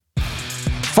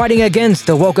fighting against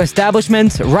the woke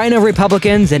establishment, rhino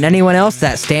Republicans, and anyone else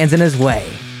that stands in his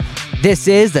way. This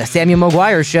is the Samuel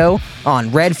McGuire Show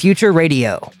on Red Future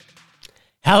Radio.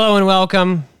 Hello and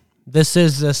welcome. This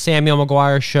is the Samuel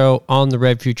McGuire Show on the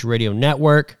Red Future Radio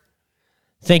Network.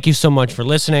 Thank you so much for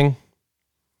listening.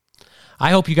 I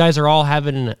hope you guys are all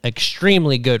having an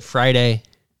extremely good Friday.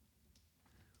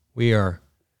 We are,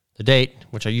 the date,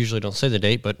 which I usually don't say the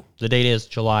date, but the date is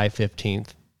July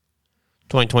 15th,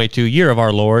 2022, year of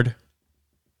our Lord.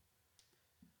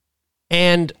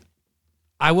 And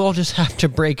I will just have to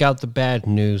break out the bad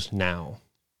news now.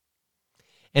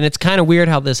 And it's kind of weird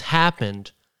how this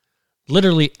happened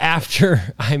literally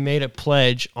after I made a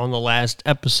pledge on the last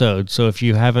episode. So if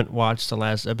you haven't watched the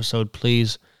last episode,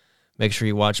 please make sure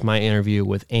you watch my interview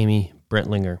with Amy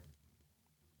Brentlinger,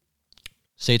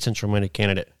 State Central Committee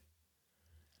candidate.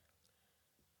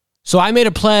 So I made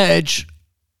a pledge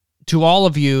to all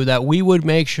of you that we would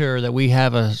make sure that we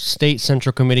have a State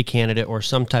Central Committee candidate or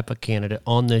some type of candidate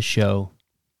on this show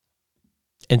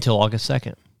until August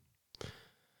 2nd.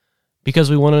 Because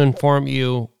we want to inform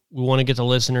you, we want to get the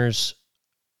listeners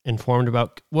informed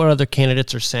about what other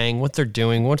candidates are saying, what they're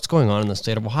doing, what's going on in the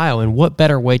state of Ohio, and what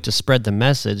better way to spread the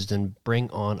message than bring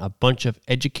on a bunch of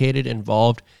educated,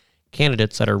 involved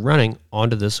candidates that are running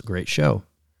onto this great show.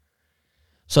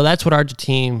 So that's what our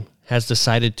team has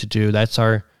decided to do. That's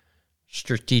our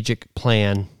strategic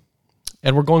plan,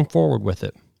 and we're going forward with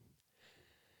it.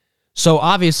 So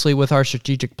obviously with our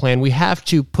strategic plan, we have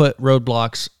to put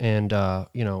roadblocks and, I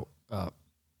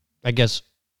guess,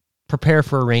 prepare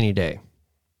for a rainy day.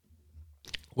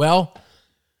 Well,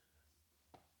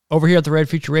 over here at the Red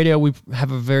Future Radio, we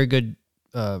have a very good,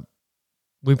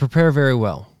 we prepare very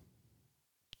well.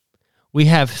 We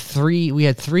had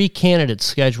three candidates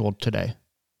scheduled today,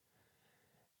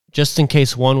 just in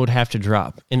case one would have to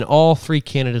drop. And all three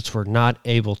candidates were not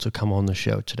able to come on the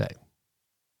show today.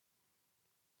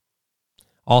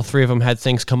 All three of them had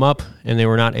things come up, and they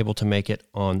were not able to make it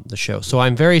on the show. So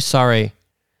I'm very sorry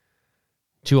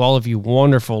to all of you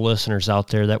wonderful listeners out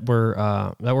there that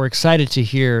were excited to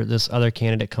hear this other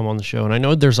candidate come on the show. And I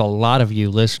know there's a lot of you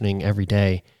listening every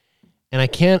day, and I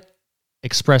can't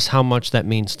express how much that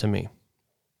means to me.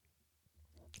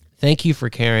 Thank you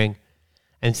for caring,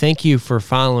 and thank you for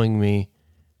following me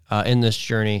in this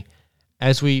journey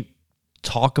as we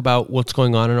talk about what's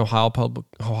going on in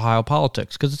Ohio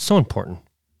politics, because it's so important.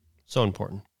 So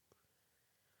important.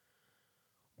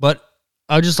 But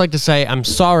I would just like to say I'm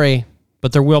sorry,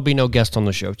 but there will be no guest on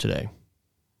the show today.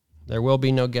 There will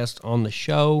be no guest on the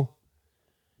show.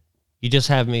 You just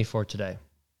have me for today.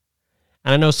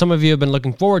 And I know some of you have been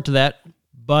looking forward to that,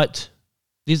 but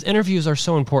these interviews are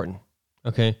so important,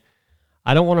 okay?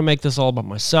 I don't want to make this all about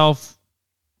myself,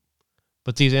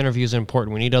 but these interviews are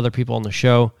important. We need other people on the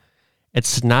show.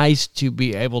 It's nice to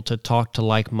be able to talk to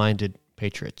like-minded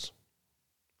patriots.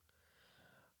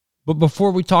 But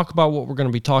before we talk about what we're going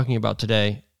to be talking about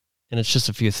today, and it's just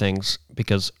a few things,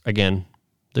 because, again,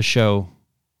 the show,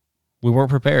 we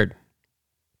weren't prepared.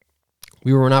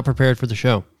 We were not prepared for the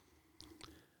show.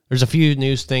 There's a few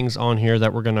news things on here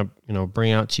that we're going to,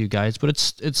 bring out to you guys, but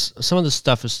it's some of the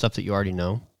stuff is stuff that you already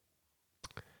know.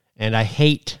 And I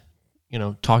hate,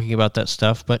 talking about that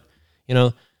stuff, but,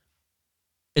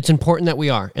 it's important that we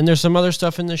are. And there's some other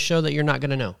stuff in this show that you're not going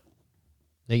to know,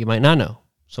 that you might not know.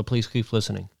 So please keep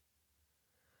listening.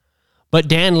 But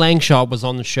Dan Langshaw was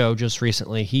on the show just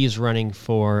recently. He's running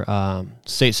for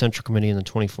State Central Committee in the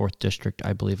 24th District.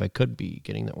 I believe I could be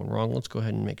getting that one wrong. Let's go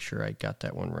ahead and make sure I got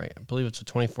that one right. I believe it's the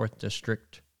 24th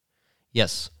District.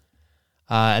 Yes.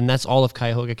 And that's all of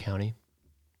Cuyahoga County.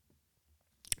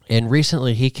 And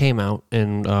recently he came out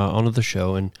and onto the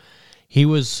show, and he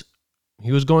was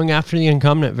going after the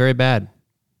incumbent very bad.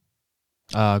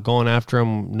 Going after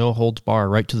him, no holds bar,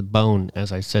 right to the bone,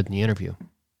 as I said in the interview.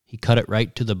 He cut it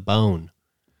right to the bone,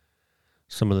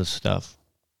 some of this stuff.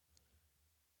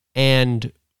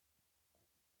 And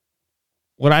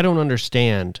what I don't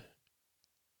understand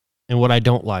and what I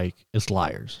don't like is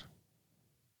liars.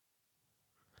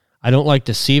 I don't like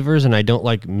deceivers, and I don't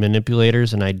like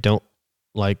manipulators, and I don't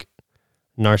like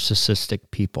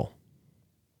narcissistic people.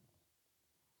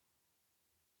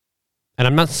 And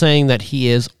I'm not saying that he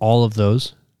is all of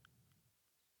those,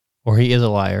 or he is a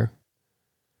liar,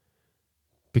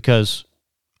 because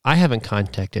I haven't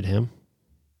contacted him.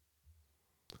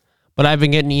 But I've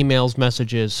been getting emails,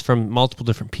 messages from multiple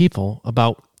different people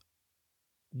about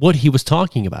what he was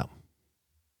talking about.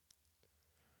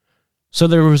 So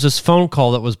there was this phone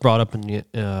call that was brought up in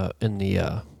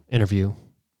the interview,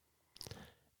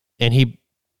 and he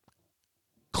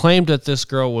claimed that this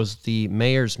girl was the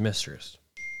mayor's mistress.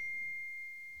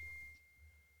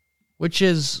 which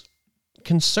is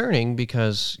concerning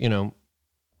because,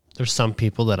 there's some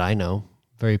people that I know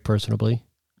very personally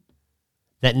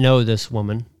that know this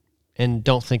woman and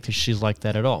don't think that she's like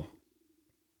that at all.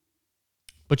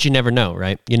 But you never know,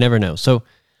 right? You never know. So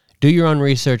do your own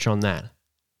research on that.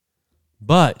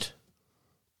 But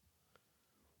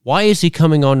why is he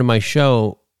coming onto my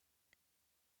show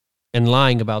and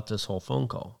lying about this whole phone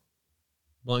call?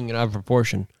 Blowing it out of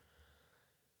proportion.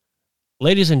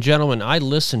 Ladies and gentlemen, I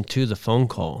listened to the phone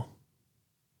call.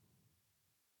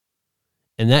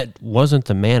 And that wasn't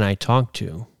the man I talked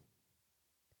to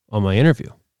on my interview,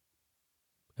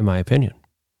 in my opinion.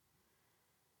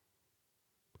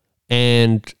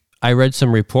 And I read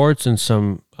some reports and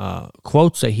some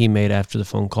quotes that he made after the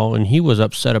phone call, and he was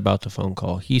upset about the phone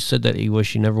call. He said that he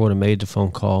wished he never would have made the phone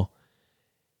call,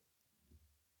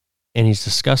 and he's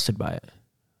disgusted by it.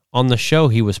 On the show,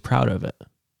 he was proud of it.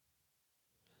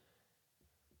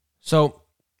 So,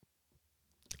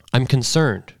 I'm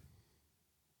concerned.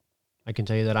 I can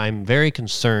tell you that I'm very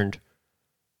concerned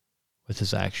with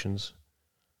his actions.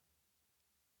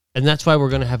 And that's why we're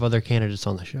going to have other candidates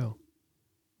on the show.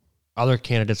 Other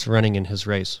candidates running in his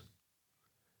race.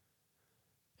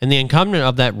 And the incumbent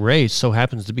of that race so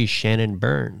happens to be Shannon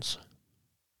Burns.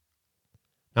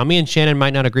 Now, me and Shannon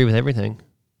might not agree with everything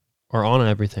or on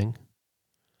everything,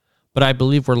 but I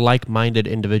believe we're like-minded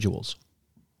individuals.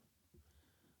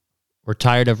 We're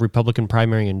tired of Republican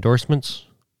primary endorsements,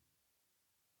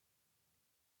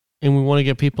 and we want to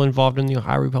get people involved in the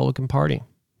Ohio Republican Party.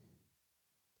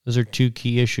 Those are two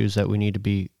key issues that we need to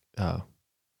be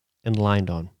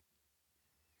enlined on.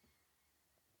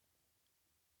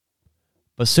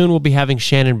 But soon we'll be having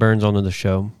Shannon Burns on the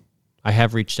show. I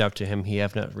have reached out to him. He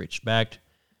have not reached back.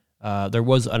 There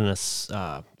was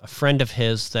a friend of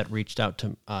his that reached out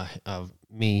to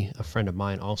me, a friend of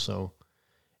mine also,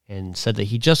 and said that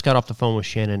he just got off the phone with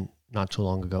Shannon not too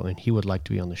long ago, and he would like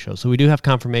to be on the show. So we do have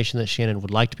confirmation that Shannon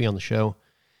would like to be on the show.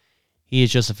 He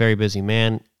is just a very busy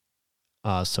man,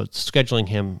 so scheduling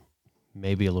him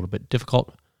may be a little bit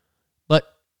difficult,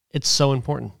 but it's so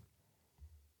important.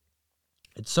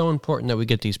 It's so important that we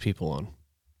get these people on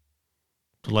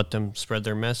to let them spread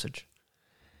their message.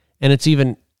 And it's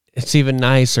even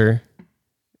nicer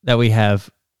that we have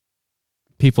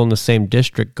people in the same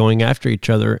district going after each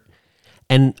other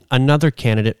and another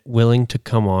candidate willing to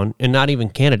come on, and not even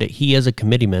candidate, he is a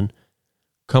committeeman,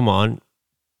 come on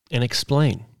and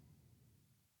explain.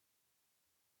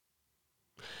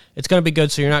 It's going to be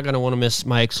good, so you're not going to want to miss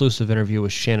my exclusive interview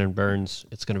with Shannon Burns.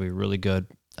 It's going to be really good.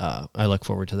 I look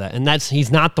forward to that. And he's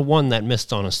not the one that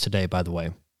missed on us today, by the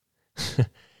way.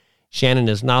 Shannon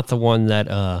is not the one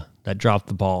that dropped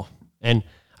the ball. And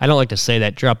I don't like to say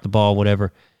that, dropped the ball,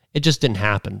 whatever. It just didn't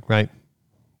happen, right?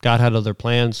 God had other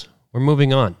plans. We're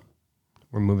moving on.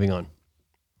 All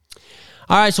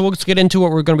right, so let's get into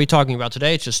what we're going to be talking about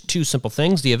today. It's just two simple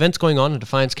things. The events going on in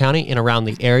Defiance County and around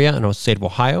the area in the state of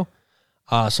Ohio.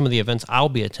 Some of the events I'll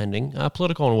be attending,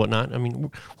 political and whatnot. I mean,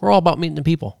 we're all about meeting the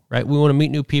people, right? We want to meet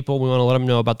new people. We want to let them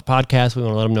know about the podcast. We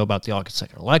want to let them know about the August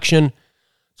 2nd election.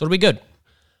 So it'll be good.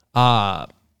 And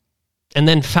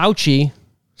then Fauci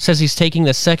says he's taking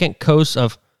the second course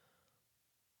of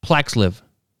Paxlovid.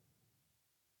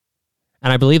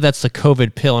 And I believe that's the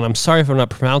COVID pill. And I'm sorry if I'm not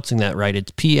pronouncing that right.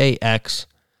 It's Paxlovid.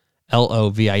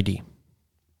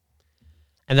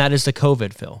 And that is the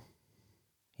COVID pill.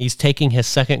 He's taking his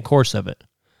second course of it.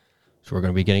 So we're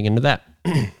going to be getting into that.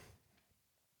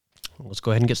 Let's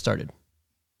go ahead and get started.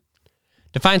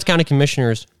 Defiance County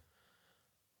Commissioners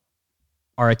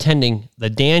are attending the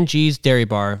Dan G's Dairy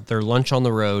Bar, their Lunch on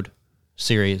the Road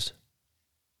series,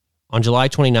 on July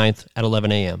 29th at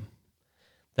 11 a.m.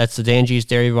 That's the Dan G's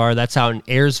Dairy Bar. That's out in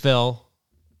Ayersville,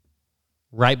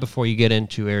 right before you get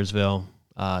into Ayersville.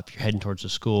 If you're heading towards the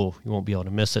school, you won't be able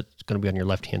to miss it. It's going to be on your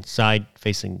left-hand side,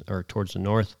 facing or towards the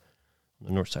north, on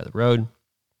the north side of the road.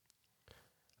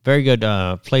 Very good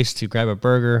place to grab a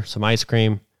burger, some ice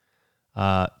cream.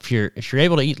 If you're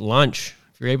able to eat lunch,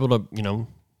 if you're able to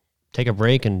take a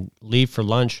break and leave for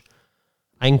lunch,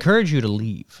 I encourage you to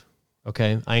leave.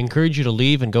 Okay, I encourage you to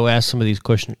leave and go ask some of these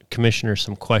commissioners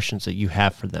some questions that you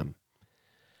have for them.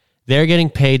 They're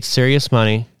getting paid serious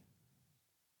money,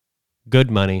 good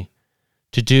money,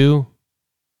 to do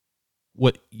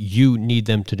what you need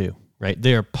them to do, right?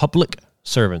 They are public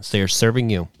servants. They are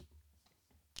serving you.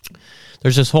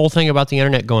 There's this whole thing about the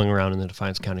internet going around in the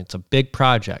Defiance County. It's a big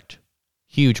project,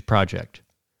 huge project.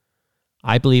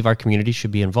 I believe our community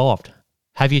should be involved.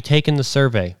 Have you taken the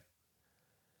survey?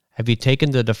 Have you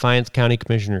taken the Defiance County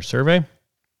Commissioner survey?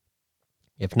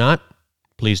 If not,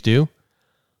 please do,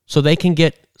 so they can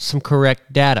get some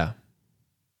correct data.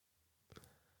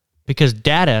 Because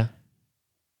data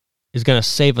is going to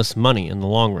save us money in the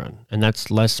long run. And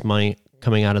that's less money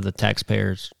coming out of the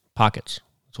taxpayers' pockets.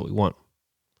 That's what we want.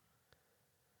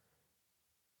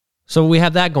 So we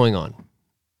have that going on.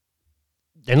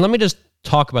 And let me just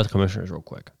talk about the commissioners real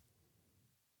quick.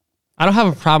 I don't have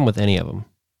a problem with any of them.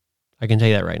 I can tell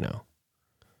you that right now.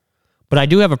 But I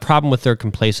do have a problem with their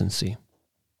complacency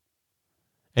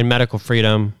and medical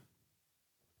freedom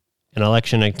and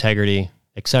election integrity,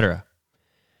 etc.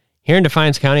 Here in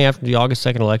Defiance County, after the August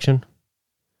 2nd election,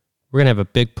 we're going to have a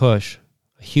big push,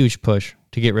 a huge push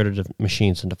to get rid of the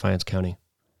machines in Defiance County.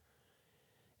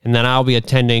 And then I'll be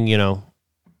attending,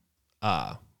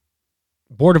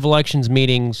 Board of Elections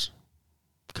meetings,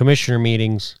 commissioner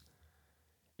meetings.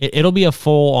 It'll be a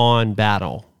full-on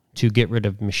battle to get rid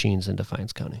of machines in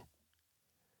Defiance County.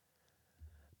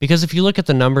 Because if you look at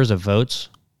the numbers of votes,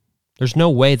 there's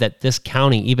no way that this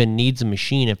county even needs a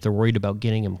machine if they're worried about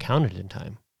getting them counted in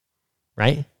time,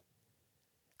 right?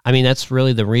 I mean, that's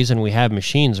really the reason we have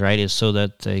machines, right, is so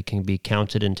that they can be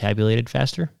counted and tabulated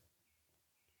faster.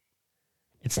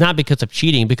 It's not because of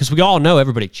cheating, because we all know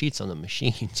everybody cheats on the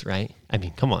machines, right? I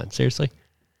mean, come on, seriously?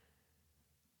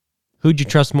 Who'd you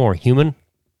trust more, human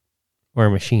or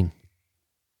a machine?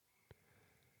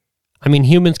 I mean,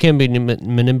 humans can be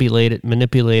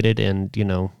manipulated and,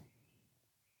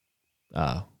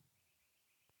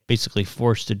 basically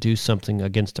forced to do something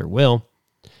against their will,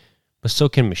 but so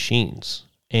can machines.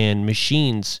 And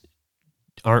machines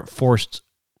aren't forced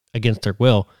against their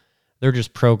will. They're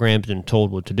just programmed and told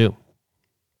what to do.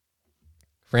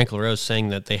 Frank LaRose saying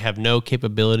that they have no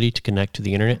capability to connect to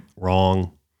the internet.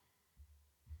 Wrong.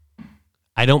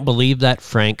 I don't believe that,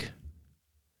 Frank.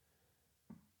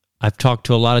 I've talked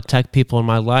to a lot of tech people in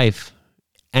my life.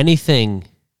 Anything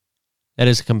that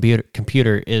is a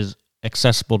computer is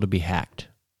accessible to be hacked.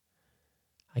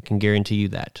 I can guarantee you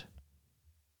that.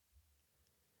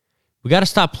 We got to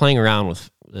stop playing around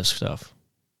with this stuff.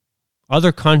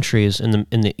 Other countries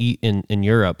in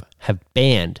Europe have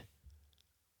banned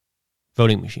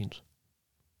voting machines.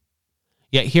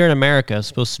 Yet here in America, it's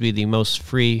supposed to be the most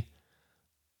free,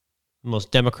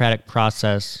 most democratic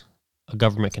process a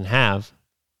government can have.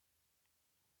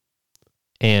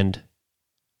 And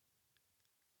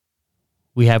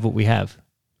we have what we have.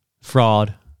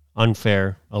 Fraud,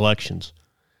 unfair elections.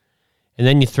 And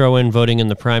then you throw in voting in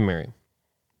the primary.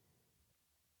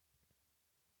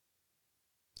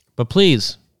 But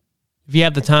please, if you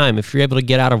have the time, if you're able to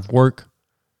get out of work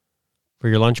for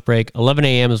your lunch break, 11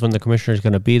 a.m. is when the commissioner is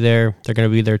going to be there. They're going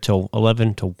to be there till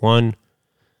 11 to 1.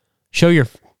 Show your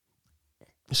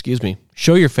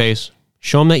face.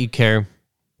 Show them that you care.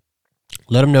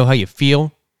 Let them know how you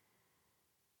feel.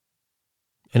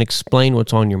 And explain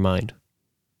what's on your mind.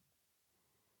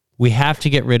 We have to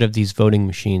get rid of these voting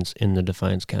machines in the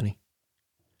Defiance County.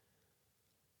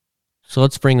 So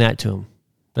let's bring that to them.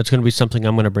 That's going to be something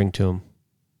I'm going to bring to them.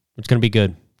 It's going to be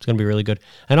good. It's going to be really good.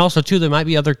 And also, too, there might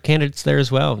be other candidates there as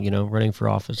well, running for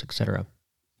office, etc.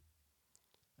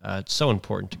 It's so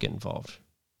important to get involved.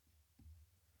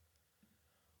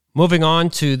 Moving on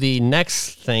to the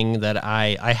next thing that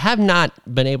I have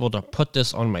not been able to put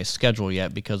this on my schedule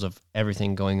yet because of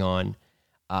everything going on.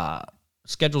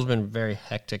 Schedule's been very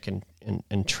hectic,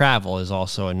 and travel is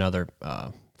also another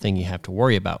thing you have to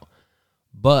worry about.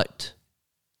 But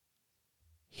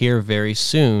here very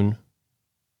soon,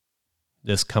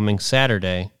 this coming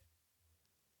Saturday,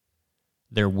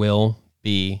 there will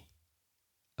be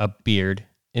a Beard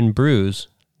and Brews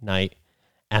night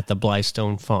at the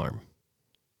Blystone Farm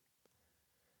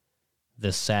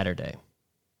this Saturday,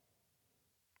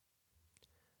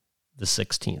 the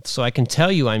 16th. So I can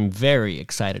tell you I'm very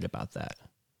excited about that.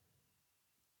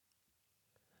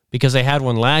 Because I had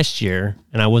one last year,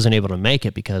 and I wasn't able to make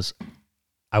it because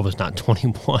I was not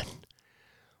 21.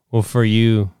 Well, for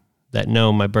you that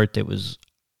know, my birthday was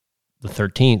the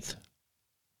 13th.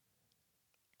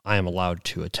 I am allowed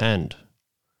to attend.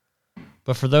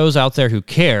 But for those out there who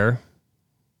care,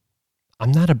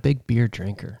 I'm not a big beer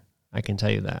drinker. I can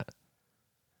tell you that.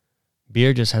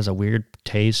 Beer just has a weird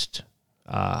taste.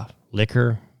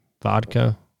 Liquor,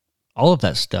 vodka, all of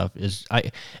that stuff is...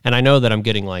 I know that I'm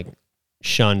getting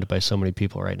shunned by so many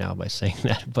people right now by saying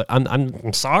that, but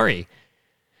I'm sorry.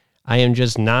 I am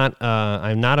just not,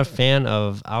 I'm not a fan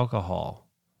of alcohol.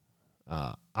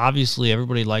 Obviously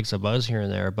everybody likes a buzz here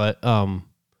and there, but,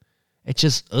 it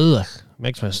just,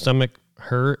 makes my stomach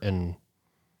hurt and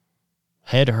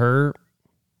head hurt.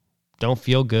 Don't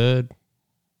feel good.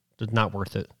 It's not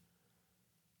worth it.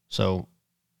 So,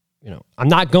 I'm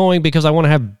not going because I want to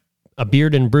have a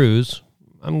Beard and Brews.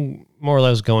 I'm more or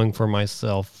less going for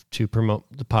myself to promote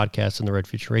the podcast and the Red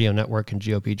Future Radio Network and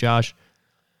GOP Josh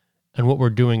and what we're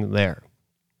doing there.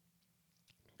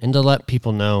 and to let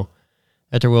people know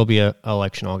that there will be an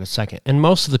election August 2nd. And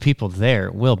most of the people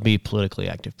there will be politically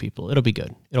active people. It'll be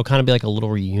good. It'll kind of be like a little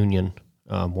reunion,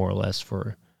 more or less,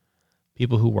 for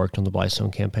people who worked on the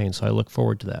Blystone campaign. So I look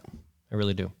forward to that. I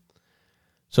really do.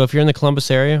 So if you're in the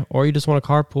Columbus area or you just want to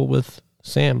carpool with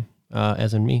Sam,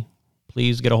 as in me,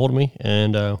 please get a hold of me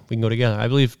and we can go together. I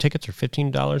believe tickets are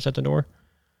 $15 at the door,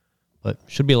 but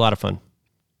should be a lot of fun.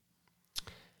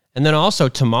 And then also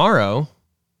tomorrow,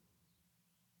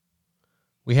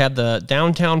 we have the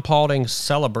Downtown Paulding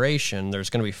celebration. There's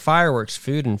going to be fireworks,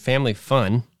 food, and family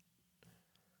fun.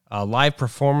 A live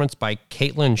performance by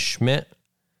Caitlin Schmidt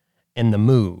and The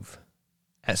Move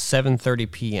at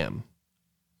 7:30 p.m.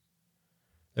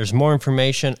 There's more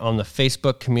information on the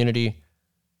Facebook community,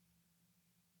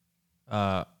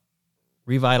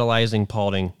 Revitalizing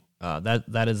Paulding.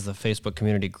 That is the Facebook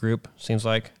community group, seems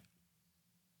like.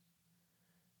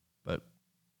 But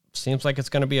seems like it's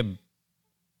going to be a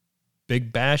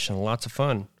big bash and lots of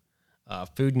fun.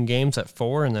 Food and games at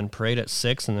 4, and then parade at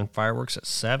 6, and then fireworks at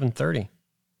 7:30.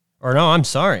 Or no, I'm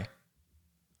sorry.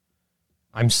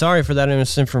 I'm sorry for that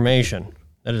misinformation.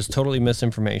 That is totally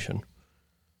misinformation.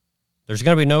 There's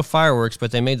going to be no fireworks,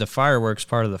 but they made the fireworks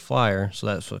part of the flyer, so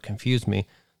that's what confused me.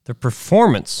 The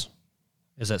performance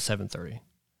is at 7:30.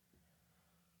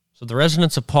 So the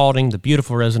residents of Paulding, the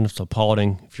beautiful residents of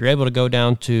Paulding, if you're able to go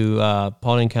down to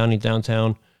Paulding County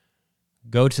downtown,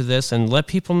 go to this and let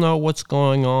people know what's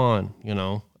going on. You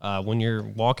know, when you're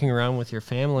walking around with your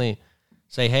family,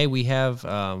 say, hey, we have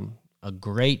a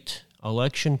great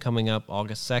election coming up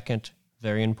August 2nd.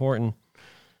 Very important.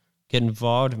 Get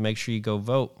involved. Make sure you go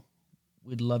vote.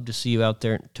 We'd love to see you out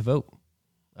there to vote.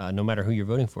 No matter who you're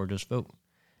voting for, just vote.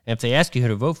 And if they ask you who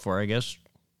to vote for, I guess,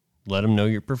 let them know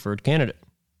your preferred candidate.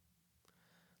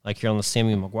 Like here on the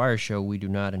Samuel McGuire Show, we do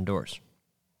not endorse.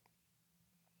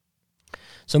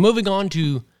 So moving on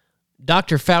to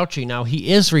Dr. Fauci. Now,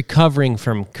 he is recovering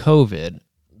from COVID.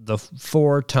 The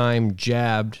 4-time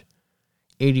jabbed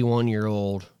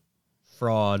 81-year-old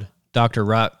fraud, Dr.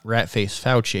 Ratface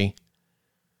Fauci,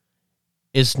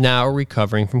 is now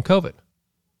recovering from COVID.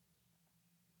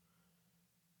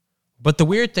 But the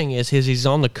weird thing is he's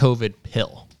on the COVID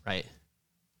pill, right?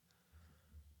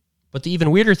 But the even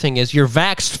weirder thing is you're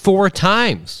vaxxed 4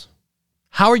 times.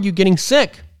 How are you getting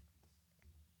sick?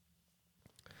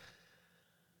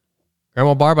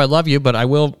 Grandma Barb, I love you, but I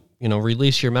will,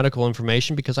 release your medical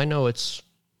information because I know it's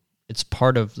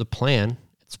part of the plan.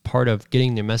 It's part of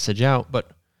getting the message out. But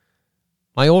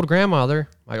my older grandmother,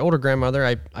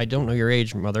 I don't know your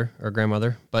age, mother or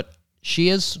grandmother, but she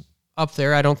is up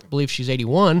there. I don't believe she's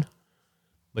 81,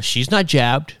 but she's not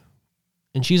jabbed,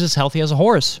 and she's as healthy as a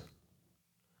horse.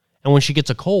 And when she gets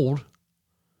a cold,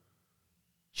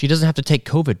 she doesn't have to take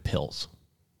COVID pills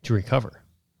to recover,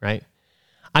 right?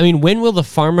 I mean, when will the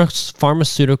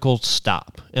pharmaceuticals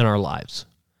stop in our lives?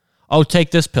 Oh,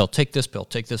 take this pill, take this pill,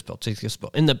 take this pill, take this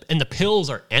pill. And the pills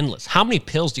are endless. How many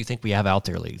pills do you think we have out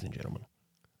there, ladies and gentlemen?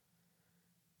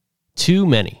 Too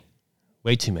many.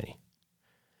 Way too many.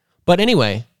 But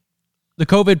anyway, the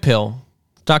COVID pill,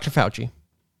 Dr. Fauci,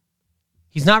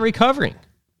 he's not recovering.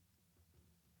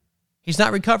 He's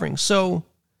not recovering. So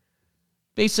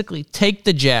basically, take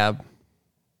the jab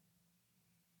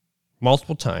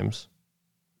multiple times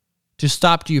to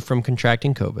stop you from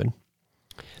contracting COVID.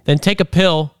 Then take a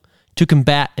pill to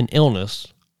combat an illness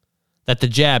that the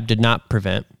jab did not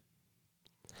prevent.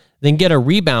 Then get a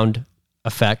rebound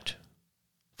effect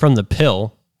from the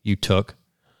pill you took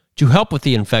to help with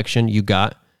the infection you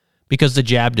got because the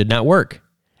jab did not work.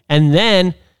 And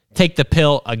then take the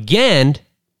pill again,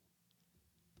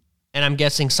 and I'm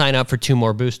guessing sign up for 2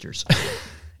 more boosters.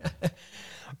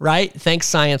 Right? Thanks,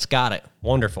 science. Got it.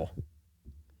 Wonderful.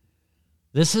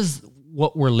 This is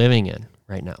what we're living in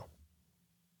right now.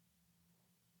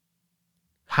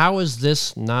 How is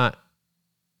this not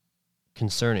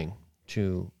concerning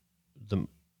to the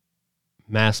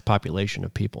mass population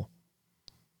of people?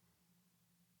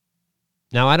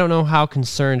 Now, I don't know how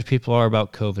concerned people are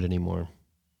about COVID anymore.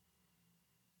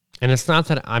 And it's not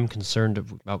that I'm concerned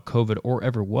about COVID or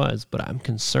ever was, but I'm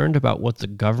concerned about what the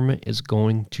government is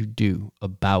going to do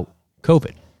about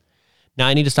COVID. Now,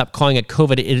 I need to stop calling it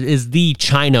COVID. It is the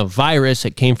China virus.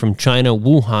 It came from China,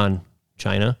 Wuhan,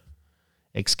 China.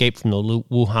 Escaped from the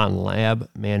Wuhan lab,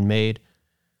 man-made.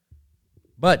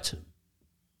 But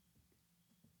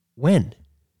when?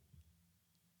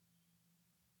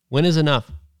 When is enough?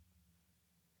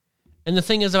 And the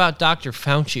thing is about Dr.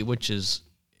 Fauci, which is,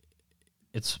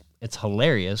 it's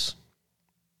hilarious.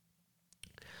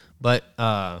 But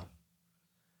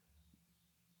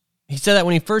he said that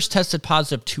when he first tested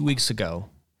positive 2 weeks ago,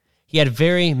 He had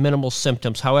very minimal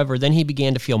symptoms. However, then he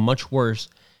began to feel much worse,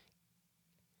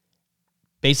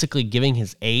 basically giving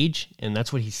his age, and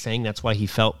that's what he's saying. That's why he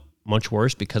felt much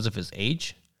worse, because of his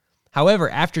age. However,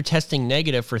 after testing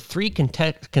negative for 3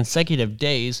 consecutive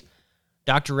days,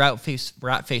 Dr. Ratface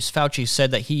Fauci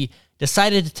said that he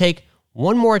decided to take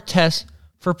one more test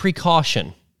for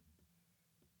precaution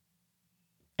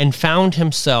and found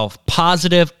himself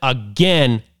positive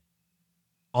again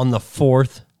on the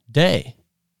 4th day.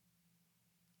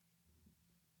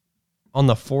 On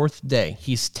the 4th day,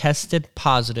 he's tested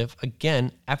positive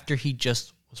again after he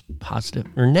just was positive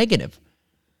or negative.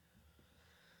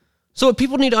 So what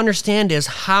people need to understand is,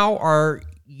 how are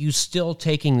you still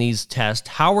taking these tests?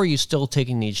 How are you still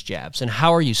taking these jabs? And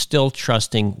how are you still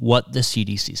trusting what the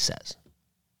CDC says?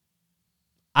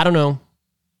 I don't know.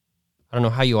 I don't know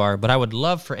how you are, but I would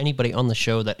love for anybody on the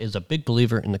show that is a big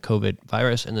believer in the COVID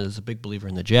virus and that is a big believer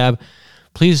in the jab,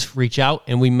 please reach out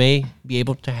and we may be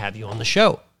able to have you on the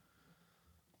show.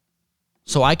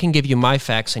 So I can give you my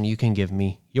facts and you can give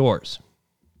me yours.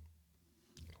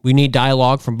 We need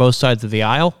dialogue from both sides of the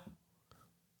aisle.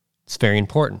 It's very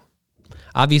important.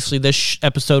 Obviously, this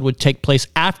episode would take place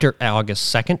after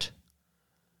August 2nd,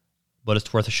 but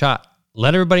it's worth a shot.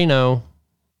 Let everybody know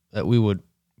that we would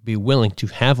be willing to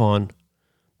have on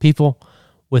people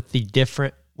with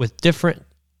different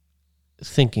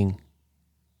thinking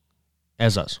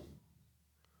as us.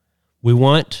 We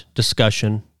want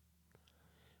discussion.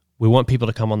 We want people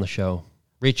to come on the show.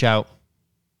 Reach out.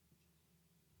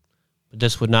 But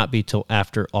this would not be till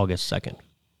after August 2nd.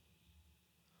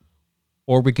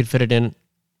 Or we could fit it in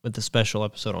with the special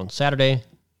episode on Saturday.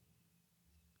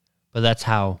 But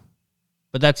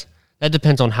that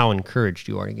depends on how encouraged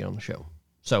you are to get on the show.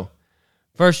 So,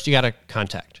 first you got to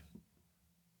contact.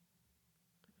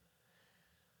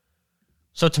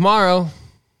 So tomorrow,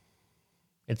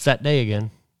 it's that day again,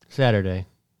 Saturday.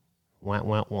 Wah,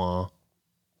 wah, wah.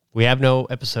 We have no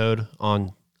episode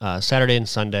on Saturday and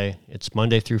Sunday. It's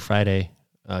Monday through Friday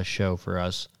show for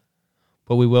us.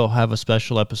 But we will have a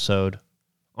special episode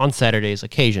on Saturdays,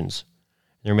 occasions.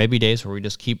 There may be days where we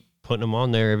just keep putting them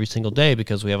on there every single day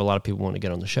because we have a lot of people want to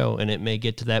get on the show, and it may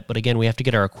get to that. But again, we have to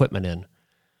get our equipment in.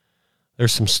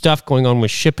 There's some stuff going on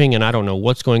with shipping, and I don't know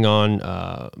what's going on.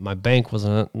 My bank was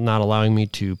not allowing me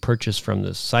to purchase from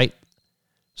this site.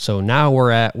 So now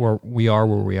we're at where we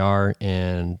are,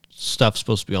 and stuff's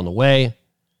supposed to be on the way.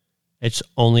 It's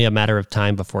only a matter of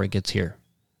time before it gets here.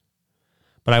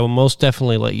 But I will most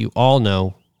definitely let you all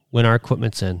know when our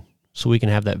equipment's in, so we can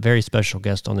have that very special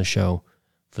guest on the show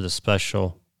for the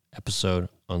special episode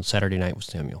on Saturday night with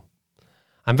Samuel.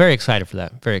 I'm very excited for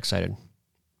that. Very excited.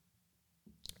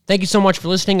 Thank you so much for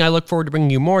listening. I look forward to bringing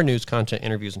you more news, content,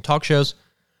 interviews, and talk shows.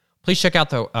 Please check out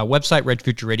the website,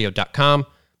 redfutureradio.com.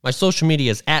 My social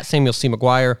media is at Samuel C.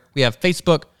 McGuire. We have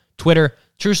Facebook, Twitter,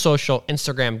 True Social,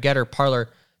 Instagram, Getter, Parler,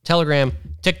 Telegram,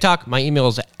 TikTok. My email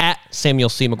is at Samuel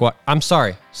C.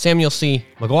 McGuire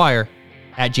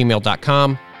at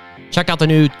gmail.com. Check out the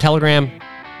new Telegram,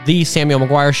 The Samuel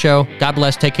McGuire Show. God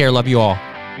bless. Take care. Love you all.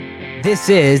 This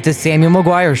is The Samuel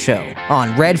McGuire Show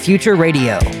on Red Future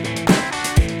Radio.